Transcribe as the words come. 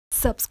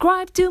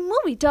Subscribe to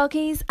Movie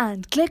Talkies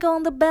and click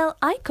on the bell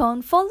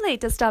icon for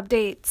latest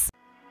updates.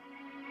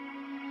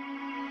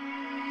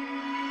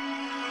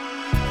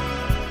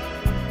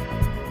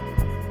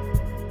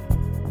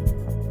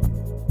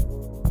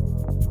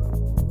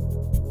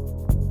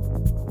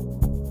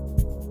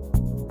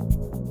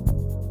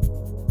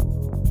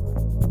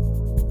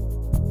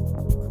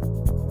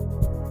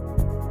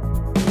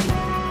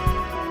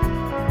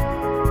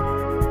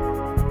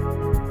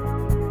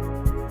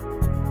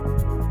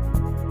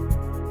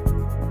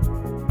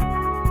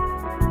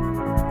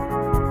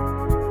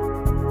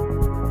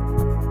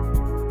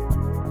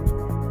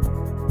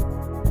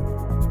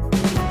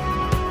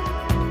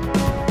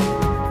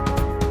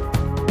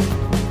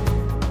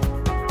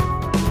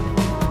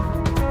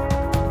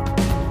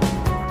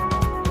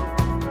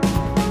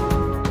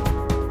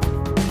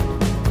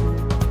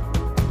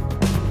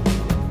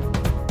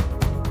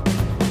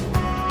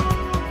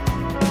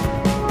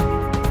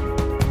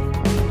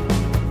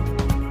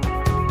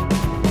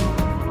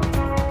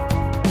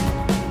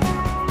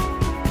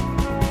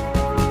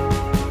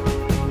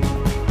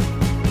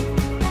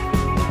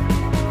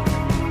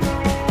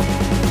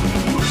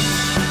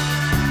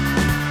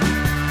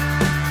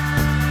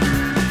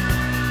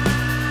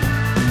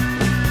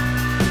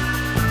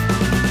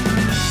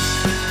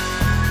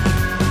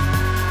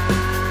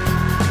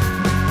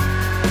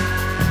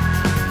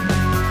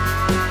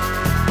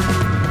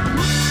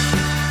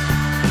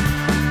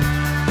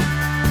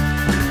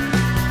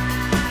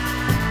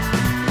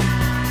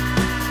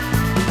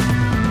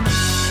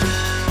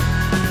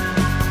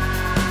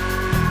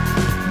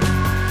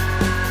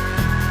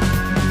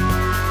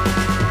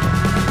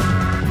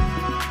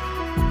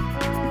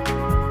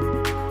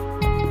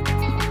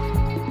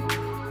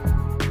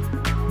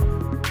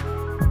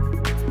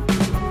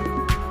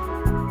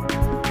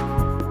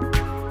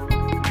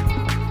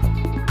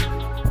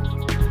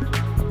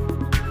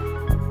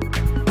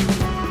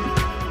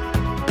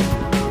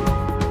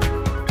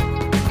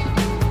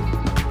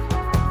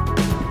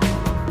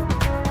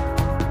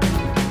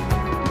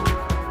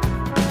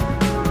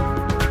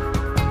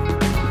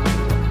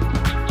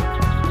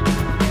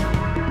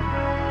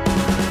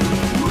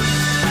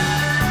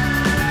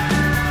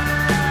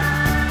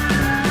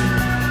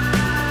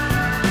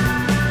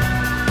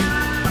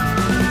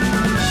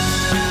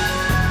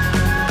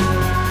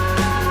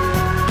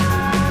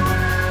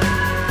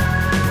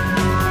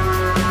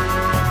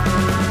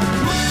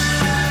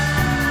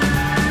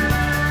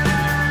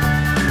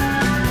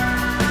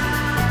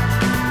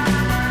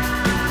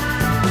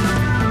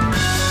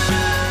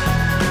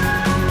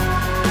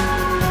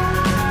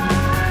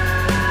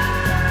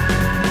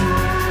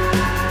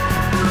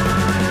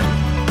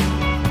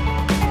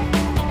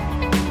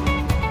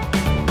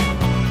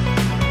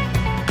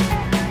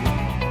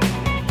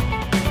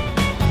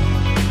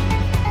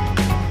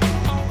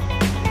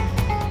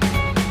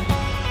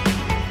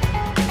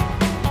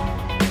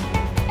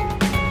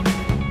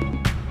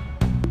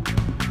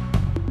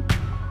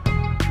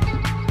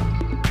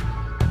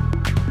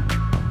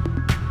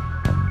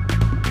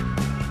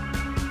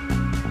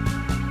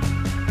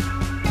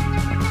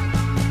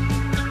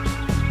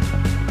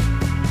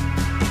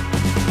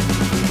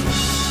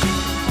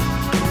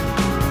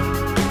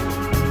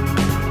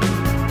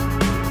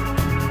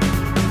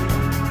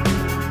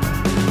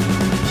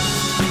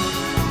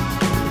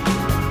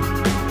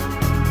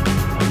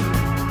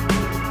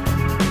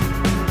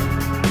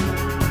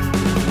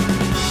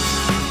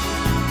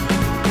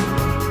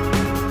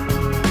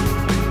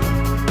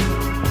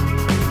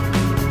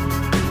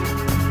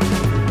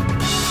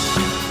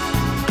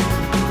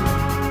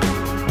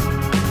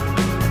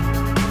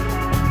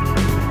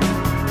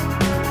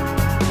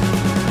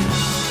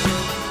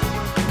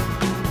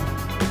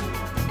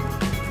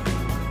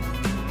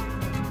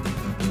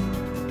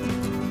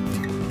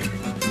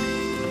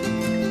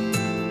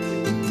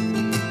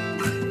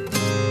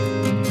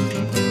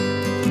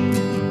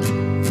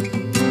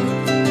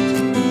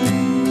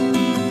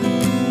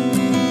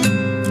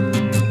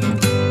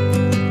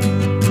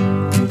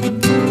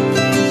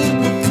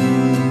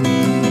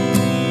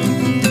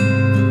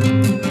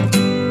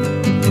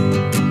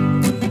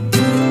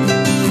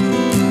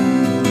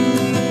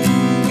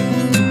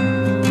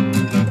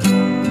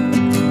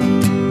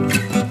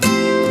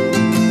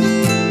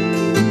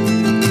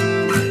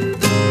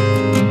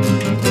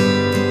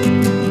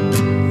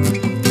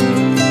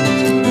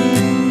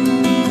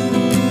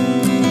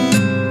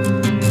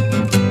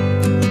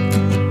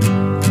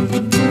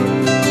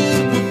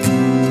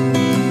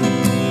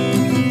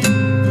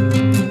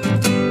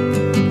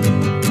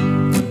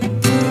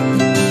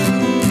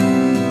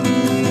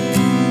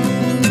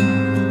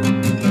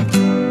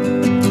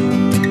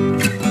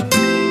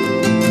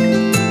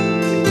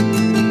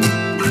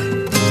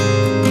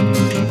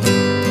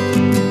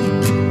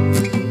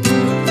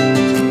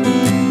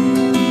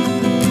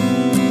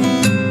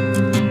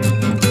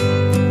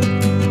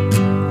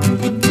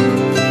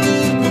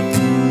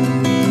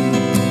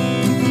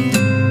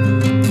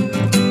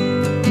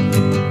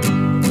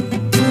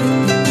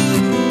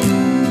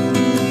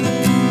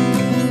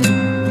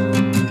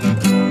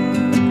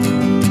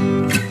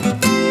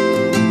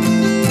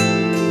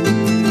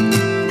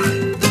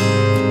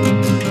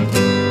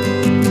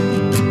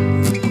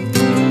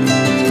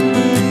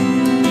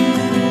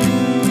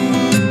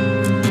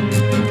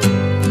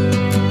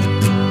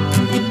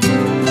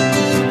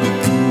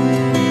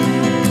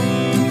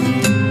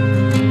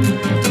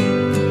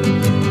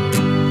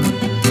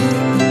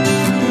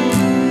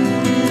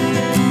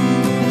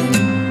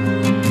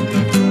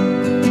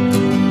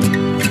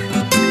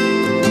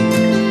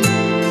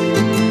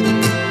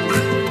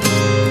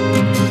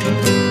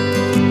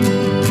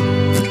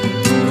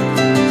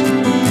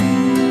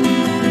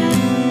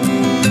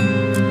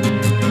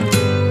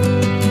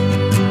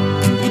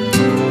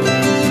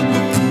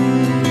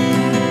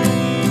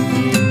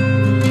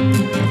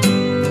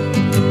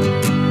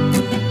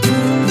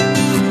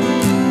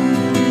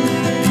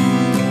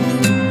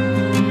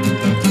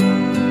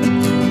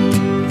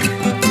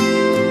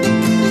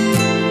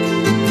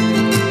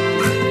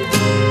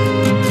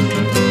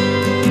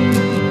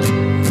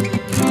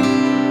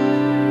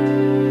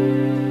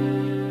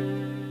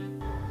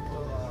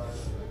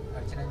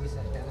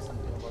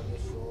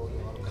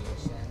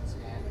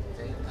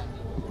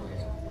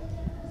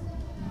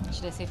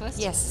 say first?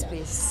 Yes,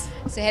 please.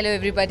 So hello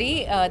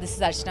everybody, this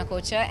is Archana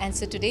Kochhar, and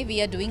so today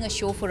we are doing a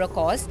show for a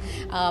cause.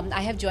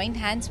 I have joined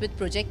hands with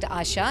Project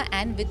Asha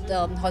and with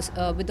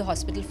the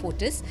Hospital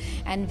Fortis,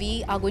 and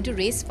we are going to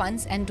raise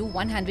funds and do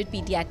 100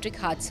 pediatric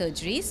heart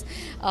surgeries.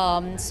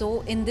 So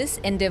in this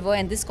endeavor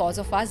and this cause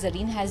of ours,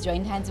 Zarine has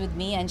joined hands with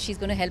me, and she's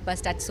going to help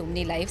us touch so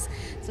many lives.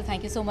 So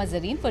thank you so much,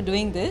 Zarine, for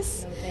doing this.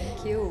 No,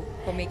 thank you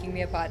for making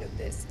me a part of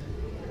this.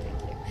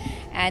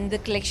 And the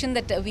collection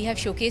that we have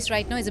showcased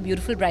right now is a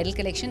beautiful bridal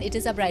collection. It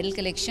is a bridal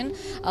collection,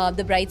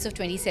 the brides of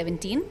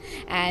 2017,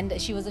 and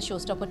she was a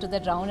showstopper to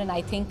that round, and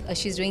I think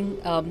she's doing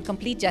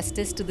complete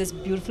justice to this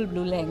beautiful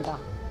blue lehenga.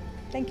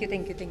 Thank you,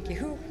 thank you, thank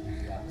you.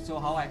 So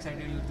how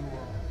excited are you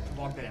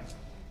to walk the ramp?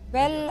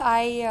 Well,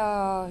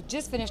 I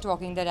just finished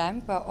walking the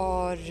ramp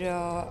और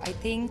I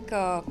think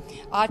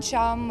आज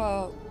शाम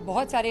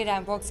बहुत सारे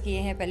ramp वॉक्स किए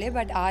हैं पहले,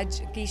 but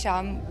आज की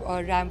शाम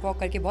रैम्प वॉक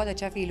करके बहुत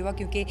अच्छा फील हुआ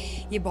क्योंकि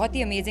ये बहुत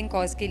ही अमेजिंग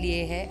कॉज के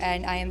लिए है.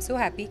 And I am so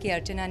happy कि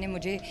अर्चना ने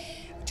मुझे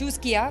चूज़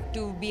किया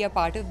to be a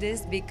part of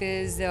this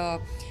because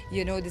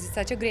you know this is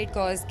such a great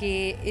cause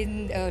कि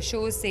इन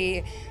शोज से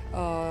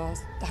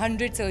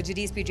 100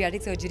 सर्जरीज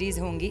पीडियाट्रिक सर्जरीज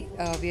होंगी.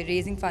 We are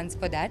raising funds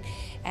for that,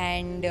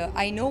 and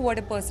I know what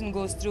a person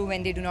goes through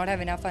when they do not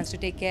have enough funds to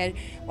take care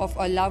of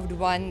a loved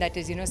one that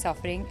is, you know,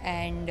 suffering,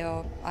 and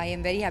I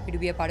am very happy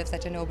to be a part of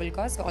such a noble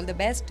cause. So all the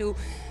best to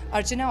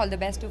Archana, all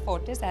the best to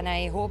Fortis, and I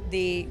hope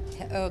they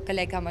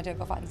collect how much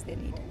of funds they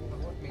need.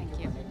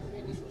 Thank you.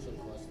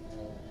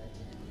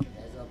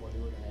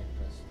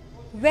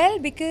 Well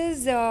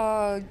because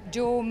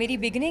जो मेरी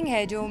beginning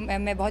है, जो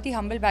मैं बहुत ही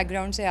humble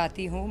background से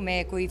आती हूँ,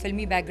 मैं कोई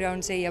फिल्मी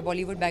बैकग्राउंड से या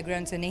बॉलीवुड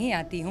बैकग्राउंड से नहीं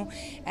आती हूँ,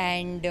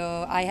 and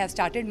I have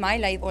started my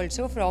life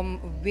also from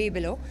way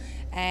below,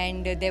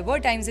 and there were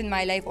times in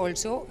my life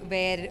also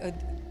where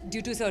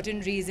due to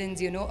certain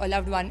reasons, you know, a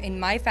loved one in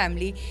my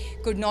family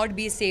could not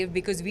be saved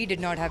because we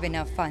did not have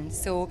enough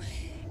funds. So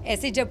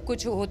ऐसे जब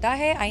कुछ होता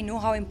है, I know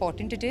how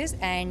important it is,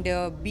 and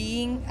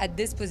being at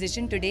this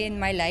position today in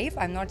my life,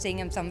 I'm not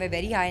saying I'm somewhere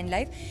very high in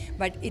life,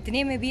 but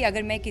इतने में भी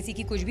अगर मैं किसी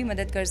की कुछ भी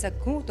मदद कर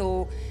सकूँ तो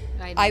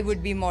I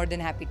would be more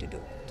than happy to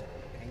do it.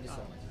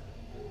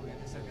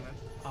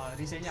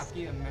 Recently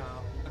आपकी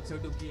अक्सर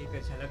टू की एक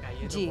झलक आई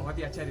है, जी. तो बहुत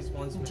ही अच्छा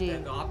रिस्पांस मिलता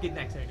है, तो आप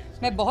कितना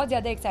एक्साइटेड? मैं बहुत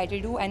ज़्यादा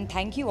एक्साइटेड हूँ, एंड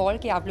थैंक यू ऑल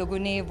कि आप लोगों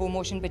ने वो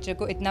मोशन पिक्चर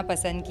को इतना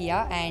पसंद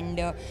किया, एंड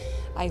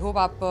आई होप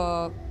आप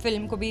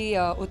फिल्म को भी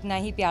उतना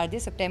ही प्यार दें.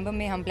 सितंबर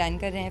में हम प्लान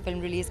कर रहे हैं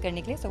फिल्म रिलीज़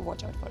करने के लिए, so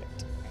watch out for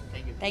it.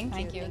 Thank you.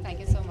 Thank you.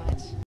 Thank you so much.